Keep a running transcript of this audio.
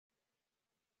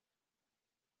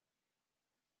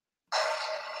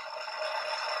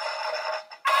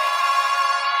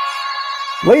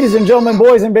Ladies and gentlemen,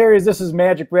 boys and berries, this is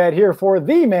Magic Brad here for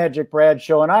the Magic Brad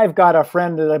Show, and I've got a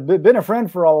friend that I've been a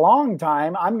friend for a long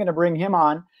time. I'm going to bring him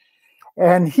on,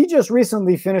 and he just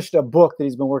recently finished a book that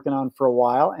he's been working on for a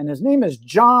while, and his name is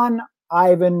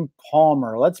John-Ivan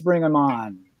Palmer. Let's bring him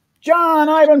on.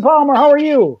 John-Ivan Palmer, how are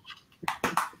you?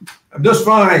 I'm just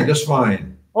fine, just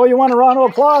fine. Oh, you want a round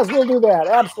of applause? We'll do that.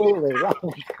 Absolutely. Yeah,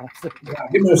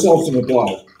 give myself some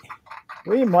applause.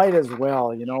 We might as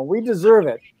well, you know, we deserve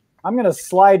it. I'm going to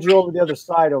slide you over the other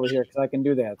side over here because I can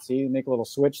do that. See, make a little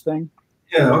switch thing.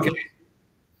 Yeah, okay.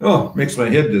 Oh, makes my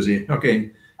head dizzy.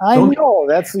 Okay. I know.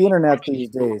 That's the internet these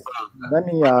days. Let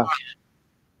me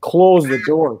close the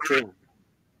door, too.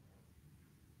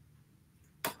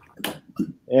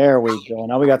 There we go.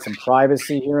 Now we got some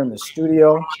privacy here in the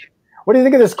studio. What do you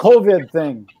think of this COVID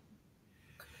thing?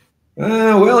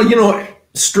 Well, you know,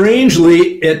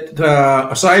 strangely, it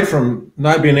aside from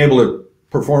not being able to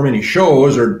perform any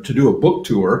shows or to do a book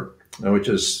tour, which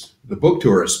is the book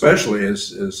tour especially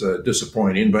is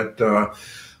disappointing, but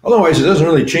otherwise it doesn't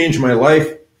really change my life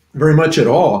very much at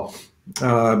all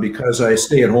because I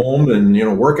stay at home and, you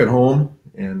know, work at home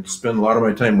and spend a lot of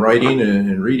my time writing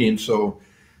and reading. So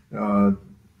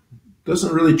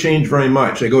doesn't really change very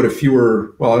much. I go to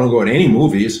fewer, well, I don't go to any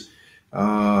movies.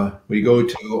 We go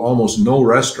to almost no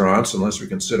restaurants unless we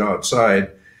can sit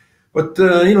outside. But,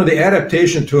 you know, the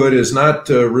adaptation to it is not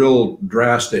real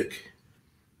drastic,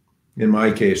 in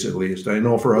my case at least. I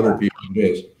know for other people it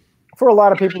is. For a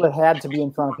lot of people, it had to be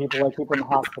in front of people, like people in the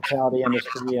hospitality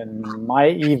industry. And my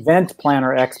event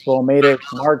planner expo made it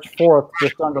March 4th,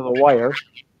 just under the wire.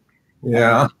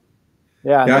 Yeah.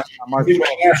 Yeah.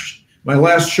 My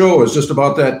last show was just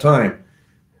about that time.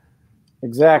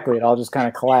 Exactly. It all just kind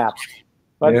of collapsed.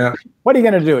 But yeah. What are you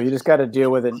going to do? You just got to deal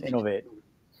with it and innovate.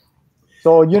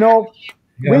 So, you know,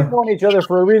 we've known each other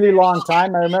for a really long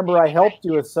time. I remember I helped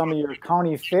you with some of your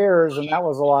county fairs, and that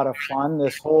was a lot of fun,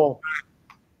 this whole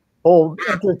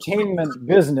entertainment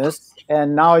business.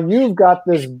 And now you've got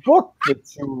this book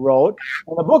that you wrote,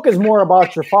 and the book is more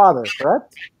about your father,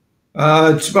 correct?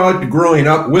 It's about growing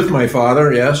up with my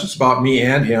father, yes. It's about me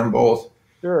and him both.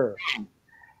 Sure.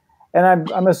 And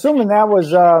I'm assuming that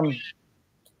was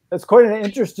it's quite an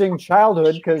interesting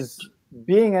childhood because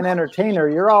being an entertainer,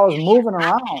 you're always moving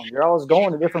around. You're always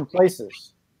going to different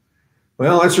places.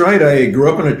 Well, that's right. I grew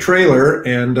up in a trailer,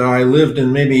 and I lived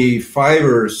in maybe 5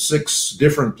 or 6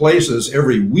 different places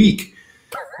every week.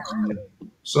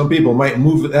 Some people might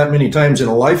move that many times in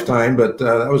a lifetime, but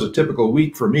that was a typical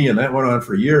week for me, and that went on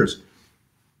for years.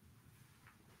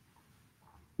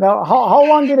 Now, how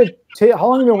long did it take? How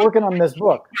long have you been working on this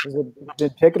book? Has it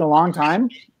been taking a long time?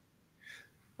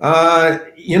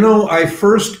 You know, I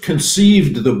first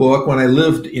conceived the book when I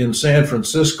lived in San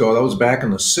Francisco. That was back in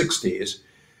the 60s.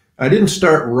 I didn't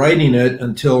start writing it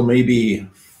until maybe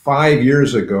 5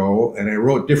 years ago, and I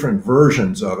wrote different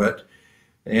versions of it.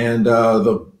 And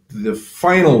the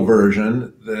final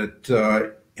version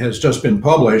that has just been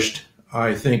published,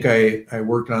 I think I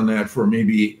worked on that for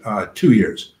maybe 2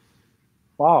 years.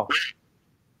 Wow.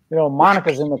 You know,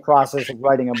 Monica's in the process of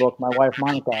writing a book, my wife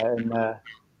Monica, and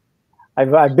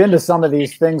I've been to some of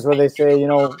these things where they say, you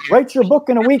know, write your book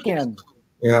in a weekend.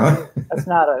 Yeah.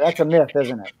 That's a myth,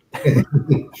 isn't it?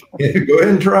 Yeah, go ahead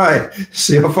and try.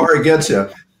 See how far it gets you.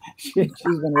 She's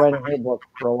been writing her book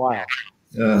for a while.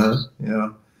 Yeah.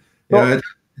 Yeah,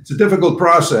 it's a difficult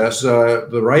process,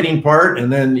 the writing part,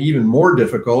 and then even more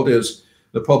difficult is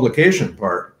the publication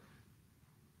part.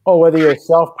 Oh, whether you're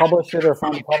self-published or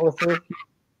find a publisher?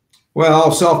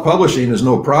 Well, self-publishing is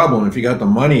no problem if you got the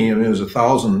money. I mean, there's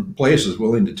 1,000 places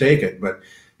willing to take it, but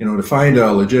you know, to find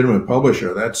a legitimate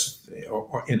publisher, that's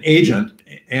an agent,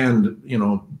 and you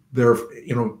know,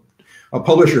 a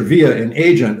publisher via an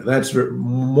agent, that's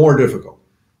more difficult.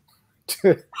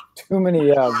 Too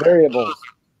many variables.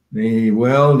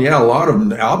 Well, yeah, a lot of them,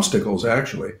 the obstacles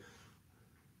actually,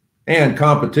 and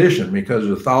competition because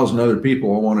 1,000 other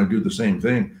people all want to do the same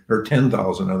thing, or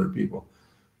 10,000 other people.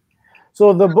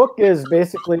 So the book is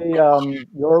basically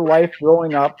your life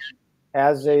growing up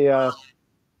as a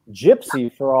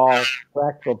gypsy for all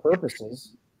practical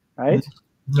purposes, right?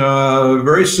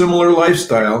 Very similar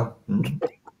lifestyle.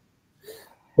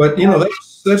 But, you know,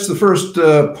 that's the first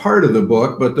part of the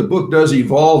book, but the book does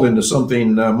evolve into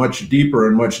something much deeper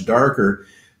and much darker,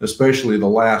 especially the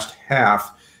last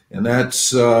half. And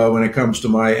that's when it comes to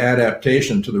my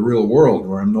adaptation to the real world,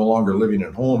 where I'm no longer living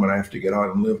at home and I have to get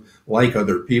out and live like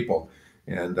other people.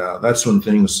 And that's when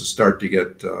things start to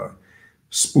get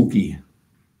spooky.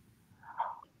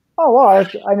 Oh, well,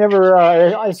 I never,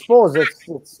 I suppose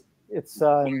it's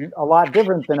a lot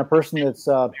different than a person that's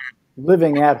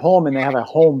living at home and they have a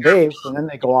home base, and then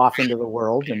they go off into the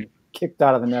world and kicked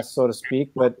out of the nest, so to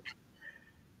speak. But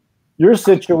your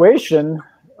situation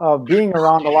of being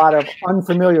around a lot of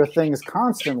unfamiliar things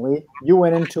constantly, you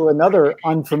went into another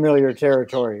unfamiliar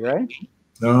territory, right?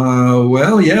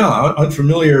 Well, yeah,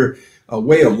 unfamiliar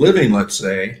way of living, let's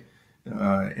say,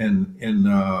 and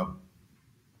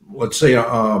let's say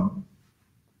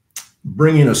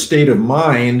bringing a state of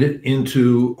mind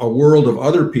into a world of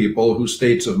other people whose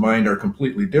states of mind are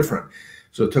completely different.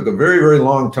 So it took a very, very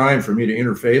long time for me to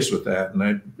interface with that, and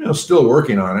I'm still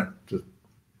working on it to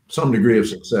some degree of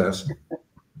success.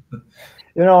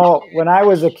 You know, when I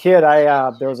was a kid,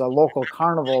 there was a local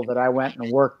carnival that I went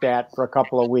and worked at for a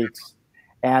couple of weeks.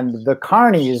 And the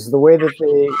carnies, the way that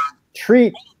they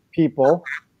treat people,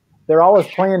 they're always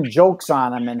playing jokes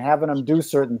on them and having them do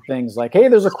certain things like, hey,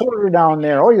 there's a quarter down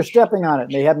there. Oh, you're stepping on it.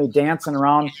 And they had me dancing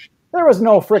around. There was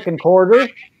no freaking quarter,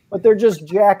 but they're just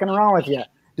jacking around with you.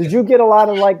 Did you get a lot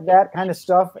of like that kind of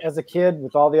stuff as a kid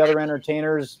with all the other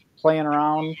entertainers playing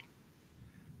around?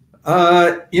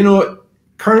 You know,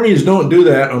 carnies don't do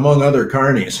that among other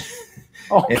carnies.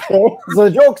 Okay, so the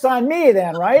joke's on me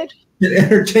then, right?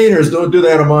 Entertainers don't do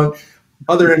that among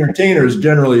other entertainers,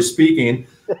 generally speaking.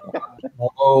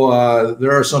 Although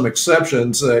there are some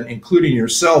exceptions, including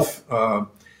yourself,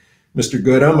 Mr.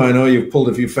 Goodham. I know you've pulled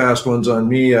a few fast ones on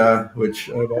me, which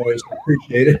I've always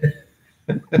appreciated.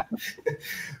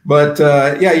 But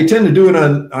yeah, you tend to do it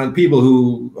on people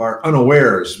who are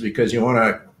unawares because you want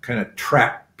to kind of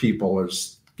trap people. It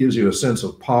gives you a sense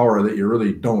of power that you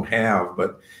really don't have,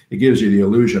 but it gives you the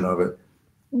illusion of it.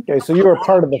 Okay, so you were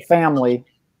part of the family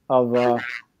of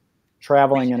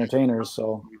traveling entertainers,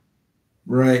 so.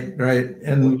 Right, right.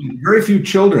 And very few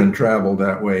children travel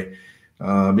that way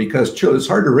because it's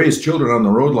hard to raise children on the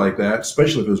road like that,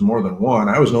 especially if there's more than one.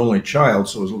 I was an only child,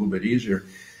 so it was a little bit easier.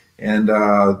 And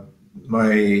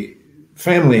my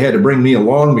family had to bring me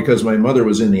along because my mother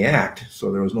was in the act, so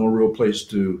there was no real place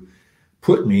to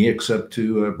put me except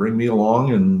to bring me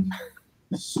along and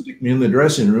stick me in the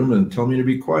dressing room and tell me to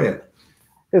be quiet.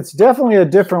 It's definitely a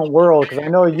different world because I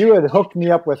know you had hooked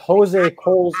me up with Jose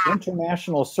Cole's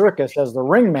International Circus as the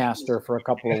ringmaster for a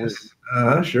couple of weeks.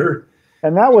 Sure.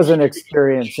 And that was an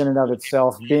experience in and of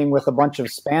itself, being with a bunch of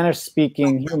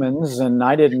Spanish-speaking humans, and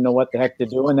I didn't know what the heck to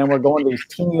do. And then we're going to these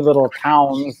teeny little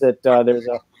towns that there's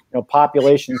a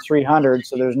population 300,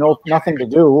 so there's nothing to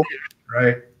do.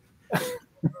 Right.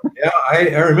 Yeah,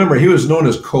 I remember he was known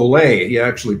as Cole. He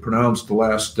actually pronounced the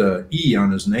last E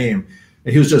on his name.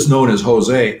 He was just known as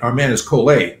Jose. Our man is Cole.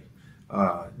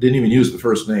 Didn't even use the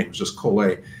first name. It was just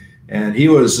Cole. And he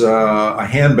was a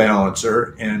hand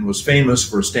balancer and was famous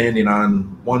for standing on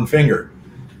one finger.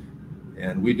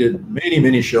 And we did many,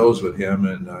 many shows with him.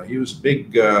 And he was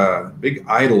a big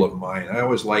idol of mine. I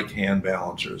always liked hand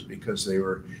balancers because they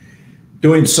were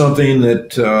doing something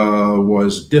that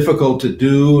was difficult to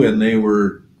do, and they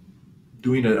were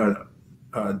doing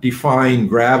defying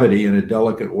gravity in a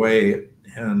delicate way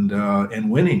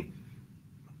and winning.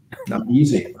 Not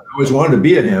easy. I always wanted to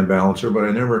be a hand balancer, but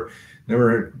I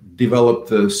never developed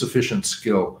the sufficient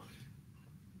skill.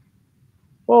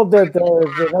 Well, there's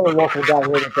another local guy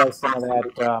here that does some of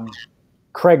that.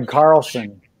 Craig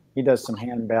Carlson, he does some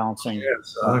hand balancing.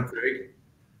 Yes, Craig.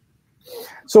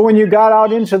 So when you got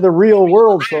out into the real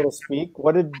world, so to speak,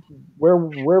 where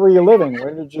were you living?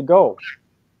 Where did you go?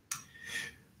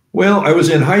 Well, I was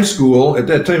in high school. At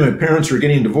that time, my parents were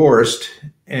getting divorced,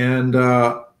 and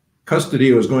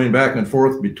custody was going back and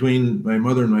forth between my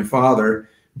mother and my father.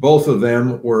 Both of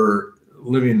them were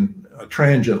living a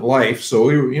transient life, so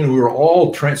we were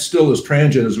all still as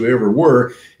transient as we ever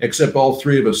were, except all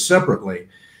three of us separately.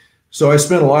 So I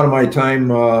spent a lot of my time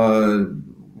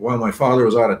while my father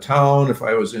was out of town. If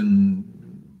I was in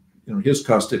his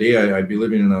custody, I'd be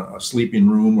living in a sleeping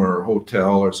room or a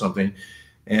hotel or something.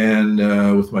 And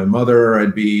with my mother,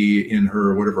 I'd be in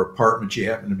her whatever apartment she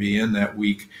happened to be in that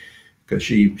week, because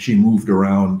she moved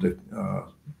around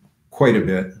quite a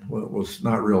bit. Well, it was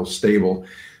not real stable.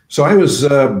 So I was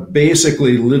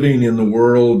basically living in the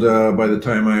world by the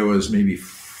time I was maybe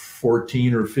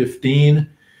 14 or 15.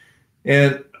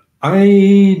 And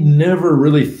I never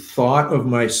really thought of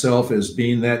myself as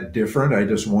being that different. I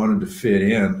just wanted to fit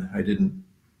in. I didn't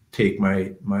take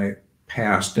my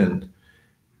past and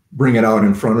bring it out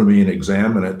in front of me and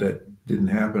examine it. That didn't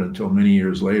happen until many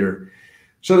years later.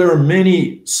 So there were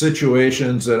many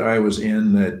situations that I was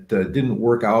in that didn't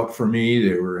work out for me.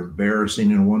 They were embarrassing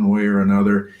in one way or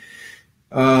another,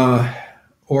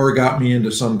 or got me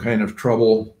into some kind of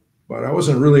trouble. But I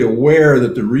wasn't really aware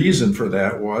that the reason for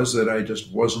that was that I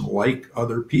just wasn't like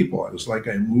other people. It was like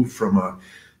I moved from a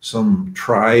some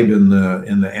tribe in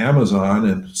the Amazon,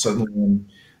 and suddenly I'm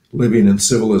living in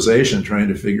civilization trying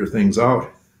to figure things out.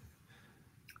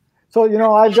 So, you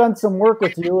know, I've done some work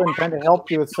with you and kind of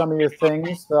helped you with some of your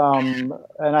things. And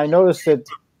I noticed that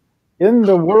in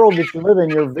the world that you live in,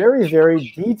 you're very,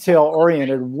 very detail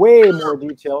oriented, way more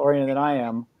detail oriented than I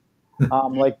am.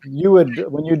 Like you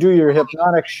would, when you do your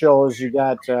hypnotic shows, you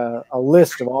got a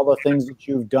list of all the things that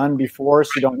you've done before,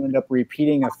 so you don't end up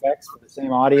repeating effects for the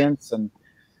same audience. And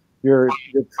your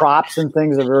props and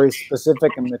things are very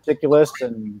specific and meticulous.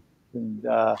 And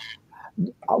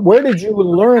where did you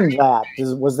learn that?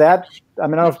 Was that, I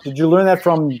mean, I don't know, did you learn that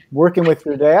from working with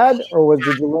your dad, or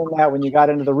did you learn that when you got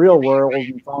into the real world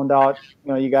and found out,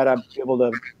 you know, you got to be able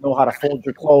to know how to fold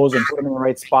your clothes and put them in the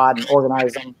right spot and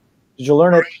organize them? Did you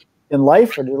learn it in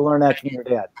life, or did you learn that from your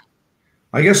dad?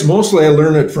 I guess mostly I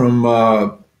learned it from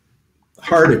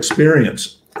hard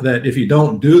experience, that if you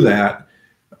don't do that,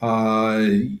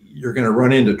 you're going to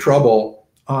run into trouble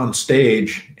on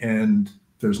stage, and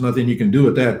there's nothing you can do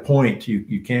at that point.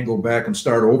 You can't go back and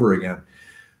start over again.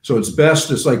 So it's best,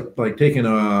 it's like taking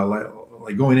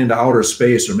like going into outer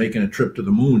space or making a trip to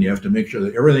the moon. You have to make sure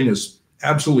that everything is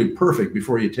absolutely perfect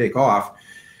before you take off,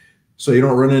 so you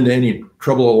don't run into any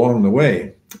trouble along the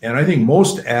way. And I think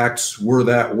most acts were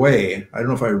that way. I don't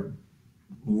know if I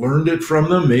learned it from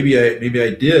them. Maybe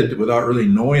I did without really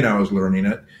knowing I was learning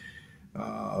it.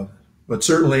 But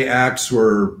certainly acts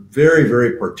were very,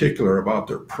 very particular about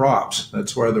their props.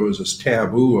 That's why there was this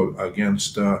taboo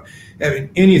against having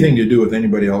anything to do with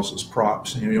anybody else's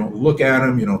props. You don't look at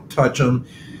them, you don't touch them,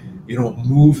 you don't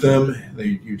move them.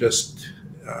 You just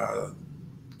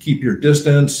keep your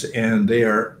distance, and they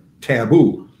are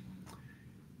taboo.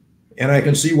 And I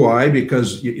can see why,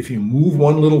 because if you move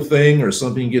one little thing, or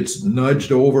something gets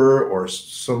nudged over, or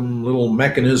some little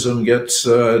mechanism gets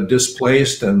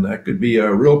displaced, and that could be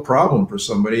a real problem for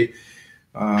somebody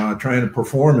trying to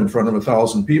perform in front of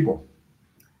 1,000 people.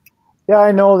 Yeah,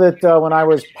 I know that when I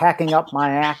was packing up my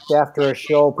act after a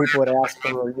show, people would ask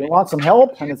for, you want some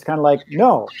help? And it's kind of like,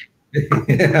 no.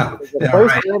 Yeah, there's a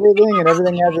place for everything, and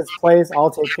everything has its place. I'll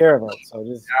take care of it. So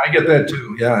just, yeah, I get that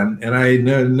too. Yeah, and I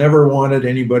never wanted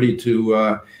anybody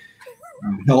to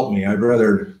help me. I'd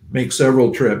rather make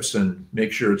several trips and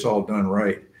make sure it's all done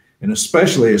right. And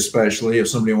especially if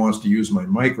somebody wants to use my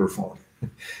microphone,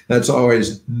 that's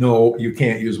always, no, you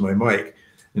can't use my mic.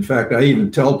 In fact, I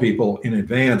even tell people in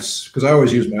advance, because I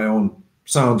always use my own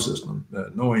sound system,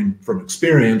 knowing from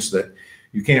experience that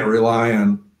you can't rely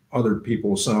on other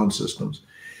people's sound systems.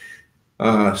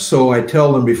 So I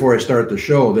tell them before I start the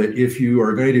show that if you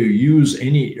are going to use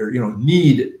any, or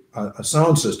need a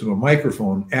sound system, a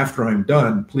microphone, after I'm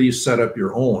done, please set up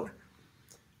your own.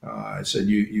 I said,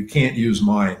 you can't use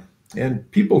mine.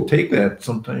 And people take that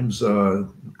sometimes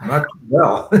not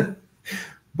well,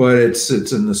 but it's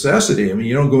a necessity. I mean,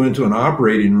 you don't go into an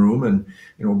operating room and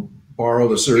borrow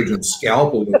the surgeon's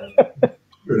scalpel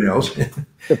or anything else.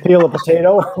 to peel a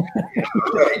potato.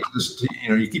 Right. Just,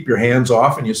 you keep your hands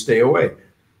off and you stay away.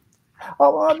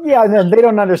 Oh, yeah, and then they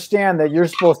don't understand that you're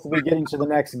supposed to be getting to the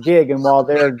next gig, and while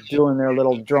they're doing their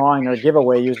little drawing or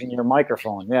giveaway using your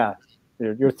microphone, yeah,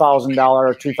 your $1,000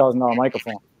 or $2,000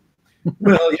 microphone.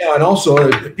 Well, yeah, and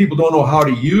also people don't know how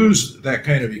to use that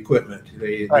kind of equipment.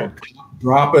 They'll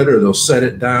drop it, or they'll set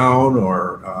it down,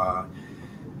 or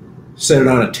set it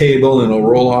on a table and it'll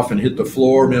roll off and hit the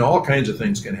floor. I mean, all kinds of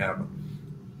things can happen.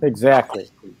 Exactly.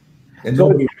 And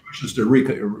nobody wishes to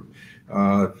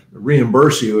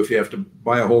reimburse you if you have to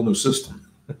buy a whole new system.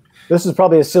 This is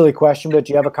probably a silly question, but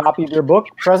do you have a copy of your book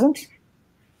present?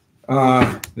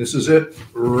 This is it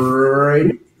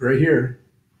right here.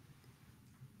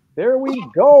 There we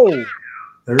go.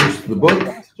 There's the book.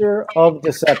 Master of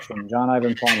Deception,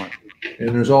 John-Ivan Palmer. And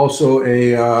there's also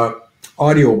a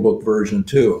audiobook version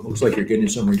too. It looks like you're getting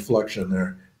some reflection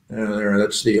there. There,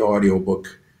 that's the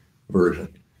audiobook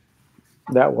version.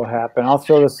 That will happen. I'll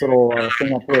throw this little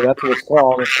thing up here. That's what it's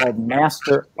called. It's called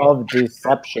Master of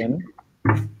Deception.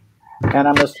 And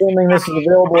I'm assuming this is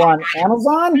available on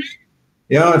Amazon?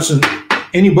 Yeah, it's in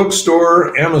any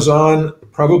bookstore, Amazon.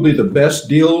 Probably the best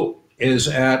deal is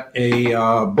at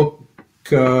a book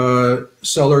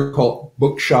seller called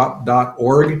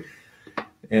bookshop.org.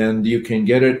 And you can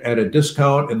get it at a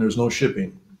discount, and there's no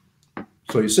shipping.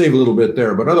 So you save a little bit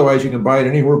there. But otherwise, you can buy it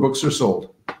anywhere books are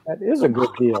sold. That is a good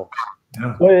deal.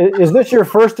 Yeah. So is this your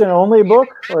first and only book,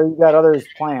 or you got others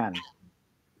planned?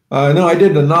 No, I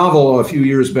did a novel a few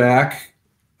years back.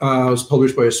 It was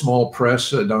published by a small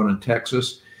press down in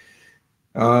Texas.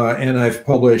 And I've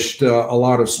published a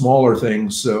lot of smaller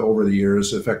things over the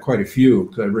years. In fact, quite a few,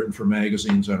 because I've written for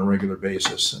magazines on a regular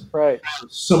basis. And Right.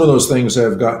 some of those things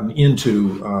have gotten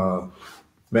into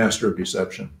Master of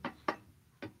Deception.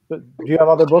 Do you have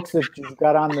other books that you've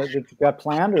got that you've got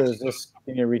planned, or is this,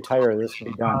 can you retire? This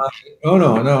will be done. Oh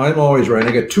no, I'm always writing.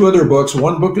 I got 2 other books.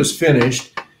 One book is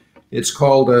finished. It's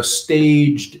called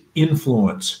Staged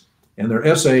Influence, and they're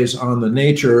essays on the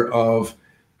nature of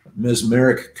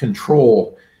mesmeric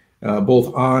control,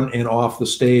 both on and off the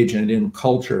stage and in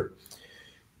culture.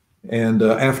 And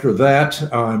after that,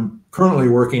 I'm currently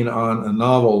working on a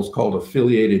novel called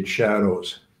Affiliated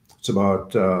Shadows. It's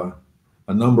about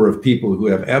a number of people who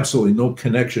have absolutely no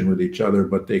connection with each other,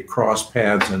 but they cross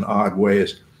paths in odd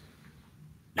ways.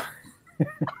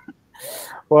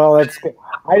 Well, that's good.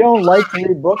 I don't like to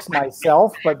read books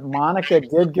myself, but Monica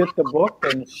did get the book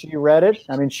and she read it.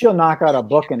 I mean, she'll knock out a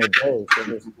book in a day.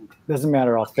 So it doesn't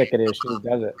matter how thick it is, she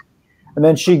does it. And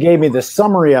then she gave me the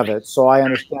summary of it, so I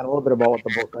understand a little bit about what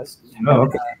the book is. Oh,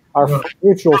 okay. Our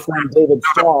mutual friend David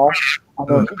Stahl, I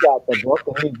know he got the book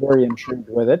and he's very intrigued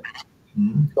with it.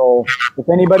 So if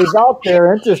anybody's out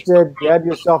there interested, grab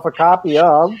yourself a copy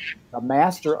of The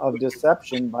Master of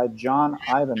Deception by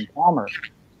John-Ivan Palmer.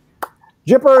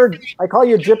 Jipper, I call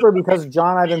you Jipper because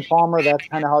John-Ivan Palmer, that's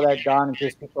kind of how that got, in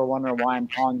case people are wondering why I'm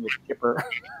calling you Jipper.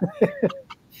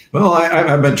 Well,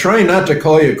 I've been trying not to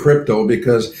call you Crypto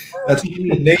because that's a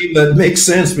name that makes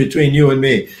sense between you and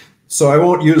me. So I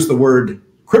won't use the word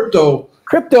crypto.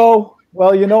 Crypto.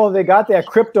 Well, you know, they got that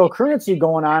cryptocurrency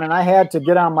going on, and I had to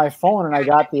get on my phone, and I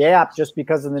got the app just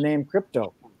because of the name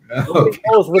crypto. Nobody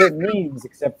knows what it means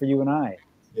except for you and I.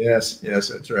 Yes,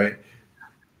 that's right.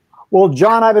 Well,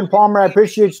 John-Ivan Palmer, I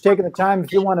appreciate you taking the time.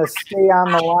 If you want to stay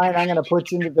on the line, I'm going to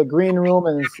put you into the green room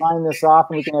and sign this off,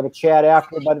 and we can have a chat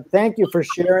after. But thank you for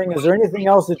sharing. Is there anything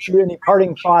else any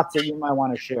parting thoughts that you might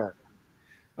want to share?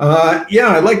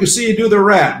 Yeah, I'd like to see you do the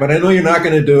rat, but I know you're not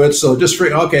going to do it. So just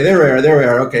okay, there we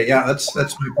are. Okay, yeah, that's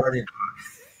my parting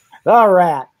thought. The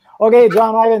rat. Okay,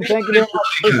 John-Ivan, thank you very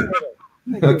much. Appreciate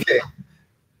it. Okay.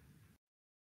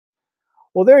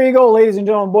 Well, there you go, ladies and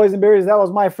gentlemen, boys and berries. That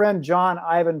was my friend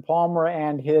John-Ivan Palmer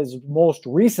and his most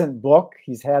recent book.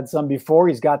 He's had some before.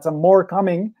 He's got some more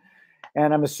coming.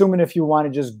 And I'm assuming if you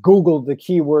want to just Google the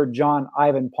keyword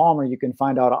John-Ivan Palmer, you can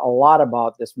find out a lot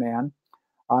about this man.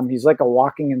 He's like a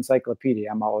walking encyclopedia.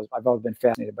 I've always been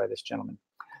fascinated by this gentleman.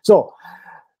 So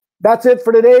that's it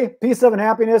for today. Peace, love, and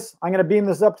happiness. I'm going to beam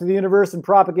this up to the universe and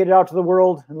propagate it out to the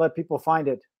world and let people find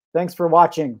it. Thanks for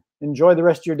watching. Enjoy the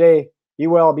rest of your day. Be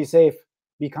well, be safe.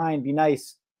 Be kind, be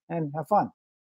nice, and have fun.